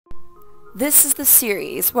This is the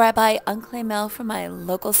series where I buy unclaimed mail from my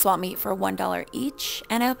local swap meet for $1 each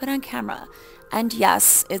and I open on camera. And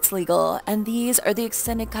yes, it's legal. And these are the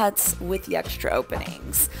extended cuts with the extra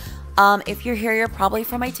openings. If you're here, you're probably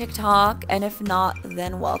from my TikTok, and if not,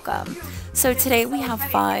 then welcome. So today we have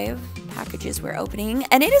 5 packages we're opening,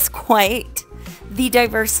 and it is quite the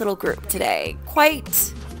diverse little group today.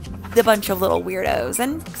 Quite the bunch of little weirdos,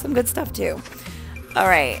 and some good stuff too.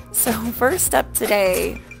 Alright, so first up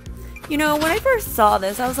today, you know, when I first saw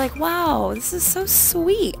this, I was like, wow, this is so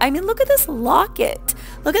sweet. I mean, look at this locket.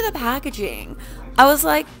 Look at the packaging. I was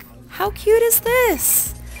like, how cute is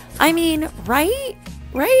this? I mean, right?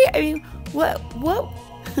 Right? I mean, what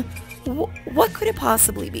what could it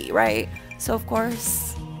possibly be, right? So, of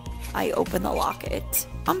course, I open the locket.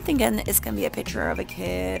 I'm thinking it's going to be a picture of a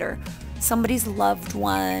kid or somebody's loved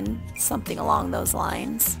one, something along those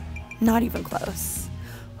lines. Not even close.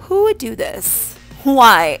 Who would do this?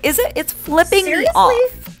 Why? It's flipping me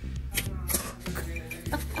off.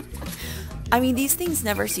 I mean, these things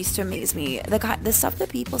never cease to amaze me. The stuff that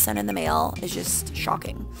people send in the mail is just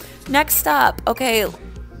shocking. Next up, okay,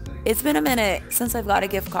 it's been a minute since I've got a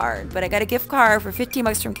gift card, but I got a gift card for 15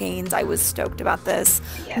 bucks from Cane's. I was stoked about this.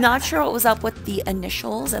 Yeah. Not sure what was up with the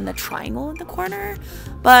initials and the triangle in the corner,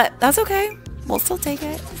 but that's okay. We'll still take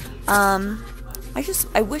it.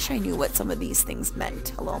 I wish I knew what some of these things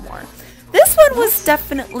meant a little more. This one was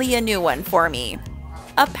definitely a new one for me.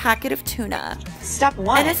 A packet of tuna. Step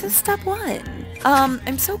 1. And it's a step 1.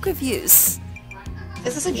 I'm so confused.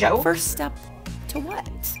 Is this a joke? First step to what?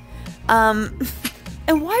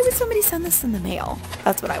 And why would somebody send this in the mail?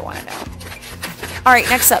 That's what I want to know. Alright,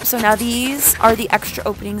 next up. So now these are the extra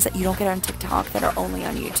openings that you don't get on TikTok that are only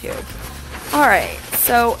on YouTube. Alright,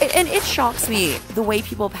 so, and it shocks me the way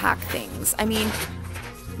people pack things. I mean,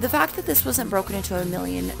 the fact that this wasn't broken into a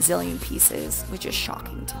million zillion pieces, which is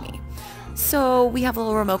shocking to me. So we have a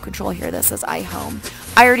little remote control here that says iHome.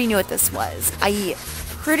 I already knew what this was. I'm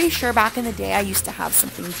pretty sure back in the day I used to have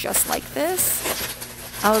something just like this.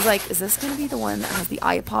 I was like, is this going to be the one that has the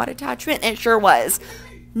iPod attachment? And it sure was.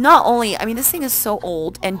 Not only, I mean, this thing is so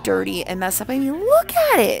old and dirty and messed up. I mean, look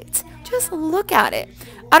at it. Just look at it.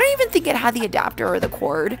 I don't even think it had the adapter or the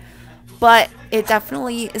cord, but it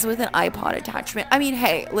definitely is with an iPod attachment. I mean,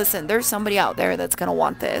 hey, listen, there's somebody out there that's going to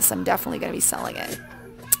want this. I'm definitely going to be selling it.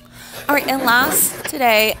 Alright, and last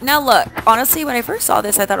today, now look, honestly, when I first saw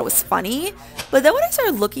this, I thought it was funny, but then when I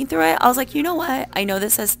started looking through it, I was like, you know what, I know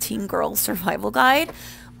this says Teen Girl Survival Guide,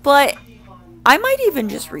 but I might even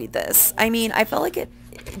just read this. I mean, I felt like it,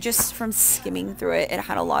 just from skimming through it, it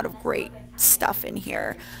had a lot of great stuff in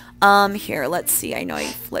here. Here, let's see, I know I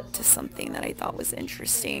flipped to something that I thought was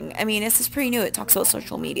interesting. I mean, this is pretty new, it talks about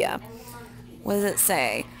social media. What does it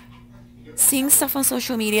say? Seeing stuff on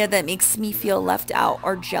social media that makes me feel left out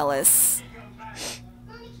or jealous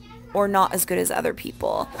or not as good as other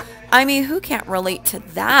people. I mean, who can't relate to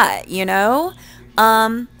that, you know?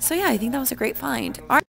 So yeah, I think that was a great find. All right.